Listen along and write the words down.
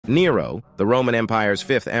Nero, the Roman Empire's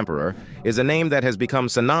fifth emperor, is a name that has become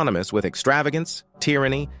synonymous with extravagance,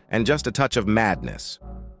 tyranny, and just a touch of madness.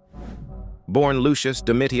 Born Lucius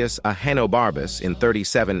Domitius Ahenobarbus in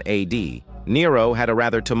 37 AD, Nero had a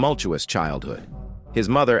rather tumultuous childhood. His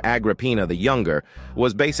mother, Agrippina the Younger,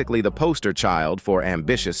 was basically the poster child for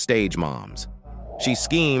ambitious stage moms. She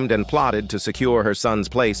schemed and plotted to secure her son's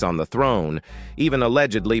place on the throne, even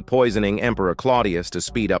allegedly poisoning Emperor Claudius to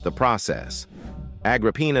speed up the process.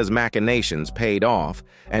 Agrippina's machinations paid off,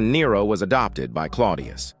 and Nero was adopted by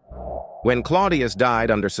Claudius. When Claudius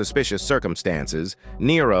died under suspicious circumstances,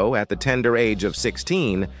 Nero, at the tender age of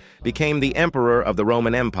 16, became the emperor of the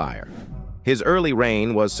Roman Empire. His early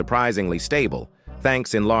reign was surprisingly stable,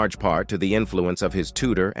 thanks in large part to the influence of his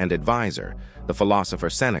tutor and advisor, the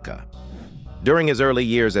philosopher Seneca. During his early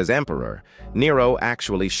years as emperor, Nero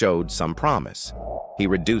actually showed some promise. He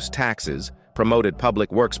reduced taxes, promoted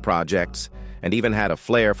public works projects, and even had a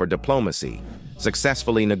flair for diplomacy,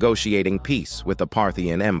 successfully negotiating peace with the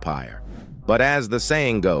Parthian Empire. But as the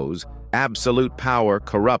saying goes, absolute power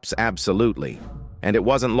corrupts absolutely, and it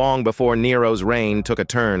wasn't long before Nero's reign took a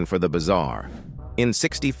turn for the bizarre. In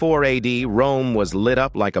 64 AD, Rome was lit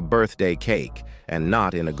up like a birthday cake, and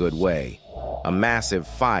not in a good way. A massive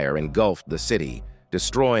fire engulfed the city,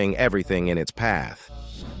 destroying everything in its path.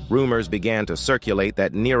 Rumors began to circulate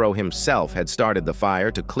that Nero himself had started the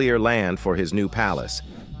fire to clear land for his new palace.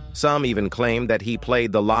 Some even claimed that he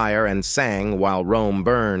played the lyre and sang while Rome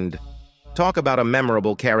burned. Talk about a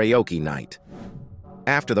memorable karaoke night.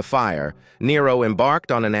 After the fire, Nero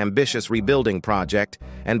embarked on an ambitious rebuilding project,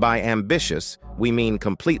 and by ambitious, we mean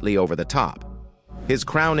completely over the top. His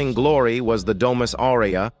crowning glory was the Domus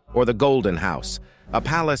Aurea, or the Golden House, a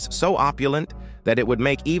palace so opulent that it would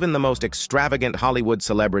make even the most extravagant Hollywood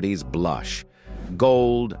celebrities blush.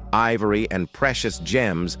 Gold, ivory, and precious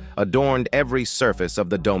gems adorned every surface of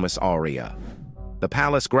the Domus Aurea. The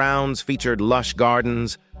palace grounds featured lush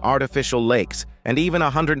gardens, artificial lakes, and even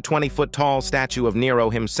a 120-foot-tall statue of Nero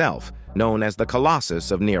himself, known as the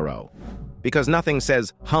Colossus of Nero. Because nothing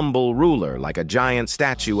says humble ruler like a giant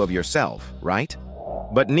statue of yourself, right?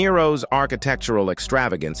 But Nero's architectural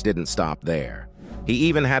extravagance didn't stop there. He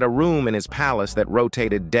even had a room in his palace that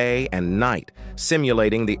rotated day and night,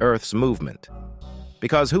 simulating the Earth's movement.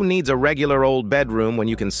 Because who needs a regular old bedroom when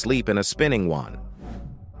you can sleep in a spinning one?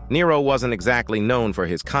 Nero wasn't exactly known for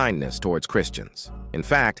his kindness towards Christians. In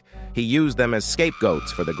fact, he used them as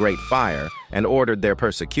scapegoats for the Great Fire and ordered their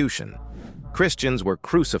persecution. Christians were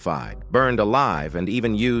crucified, burned alive, and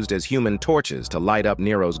even used as human torches to light up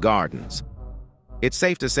Nero's gardens. It's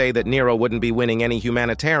safe to say that Nero wouldn't be winning any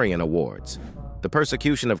humanitarian awards. The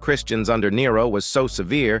persecution of Christians under Nero was so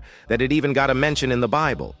severe that it even got a mention in the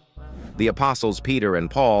Bible. The apostles Peter and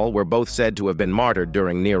Paul were both said to have been martyred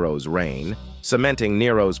during Nero's reign, cementing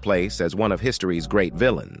Nero's place as one of history's great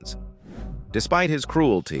villains. Despite his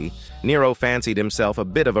cruelty, Nero fancied himself a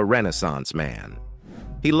bit of a Renaissance man.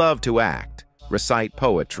 He loved to act, recite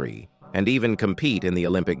poetry, and even compete in the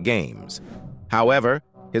Olympic Games. However,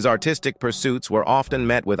 his artistic pursuits were often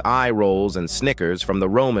met with eye rolls and snickers from the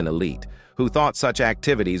Roman elite, who thought such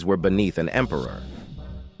activities were beneath an emperor.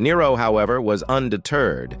 Nero, however, was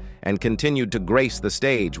undeterred and continued to grace the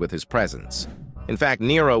stage with his presence. In fact,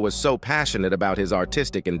 Nero was so passionate about his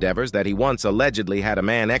artistic endeavors that he once allegedly had a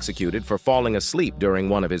man executed for falling asleep during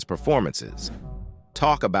one of his performances.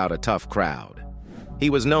 Talk about a tough crowd. He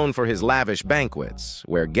was known for his lavish banquets,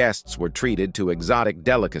 where guests were treated to exotic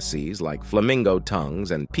delicacies like flamingo tongues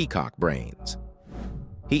and peacock brains.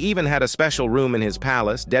 He even had a special room in his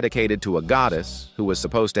palace dedicated to a goddess who was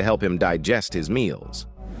supposed to help him digest his meals.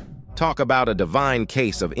 Talk about a divine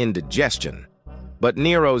case of indigestion. But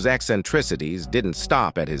Nero's eccentricities didn't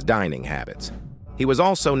stop at his dining habits. He was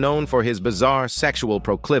also known for his bizarre sexual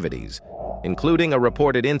proclivities, including a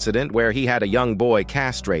reported incident where he had a young boy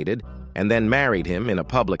castrated and then married him in a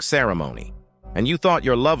public ceremony. And you thought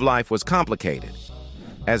your love life was complicated.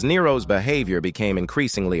 As Nero's behavior became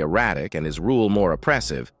increasingly erratic and his rule more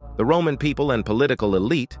oppressive, the Roman people and political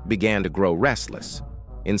elite began to grow restless.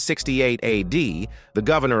 In 68 AD, the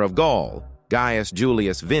governor of Gaul, Gaius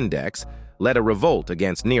Julius Vindex, led a revolt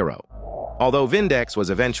against Nero. Although Vindex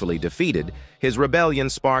was eventually defeated, his rebellion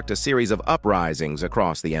sparked a series of uprisings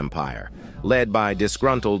across the empire, led by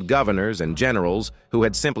disgruntled governors and generals who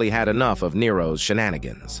had simply had enough of Nero's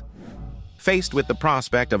shenanigans. Faced with the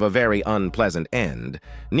prospect of a very unpleasant end,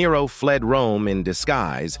 Nero fled Rome in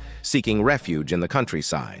disguise, seeking refuge in the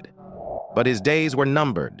countryside. But his days were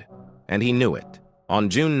numbered, and he knew it. On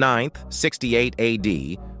June 9th, 68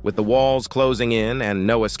 AD, with the walls closing in and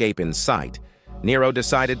no escape in sight, Nero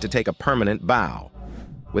decided to take a permanent bow.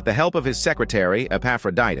 With the help of his secretary,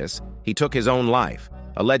 Epaphroditus, he took his own life,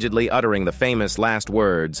 allegedly uttering the famous last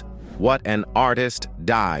words, "What an artist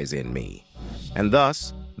dies in me." And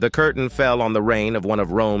thus, the curtain fell on the reign of one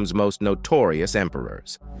of Rome's most notorious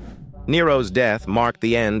emperors. Nero's death marked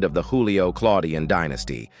the end of the Julio-Claudian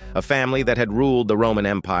dynasty, a family that had ruled the Roman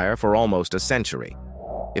Empire for almost a century.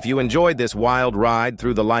 If you enjoyed this wild ride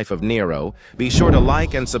through the life of Nero, be sure to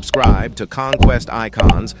like and subscribe to Conquest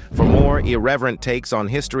Icons for more irreverent takes on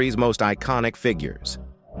history's most iconic figures.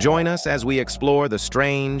 Join us as we explore the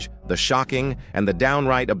strange, the shocking, and the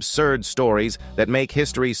downright absurd stories that make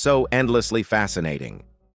history so endlessly fascinating.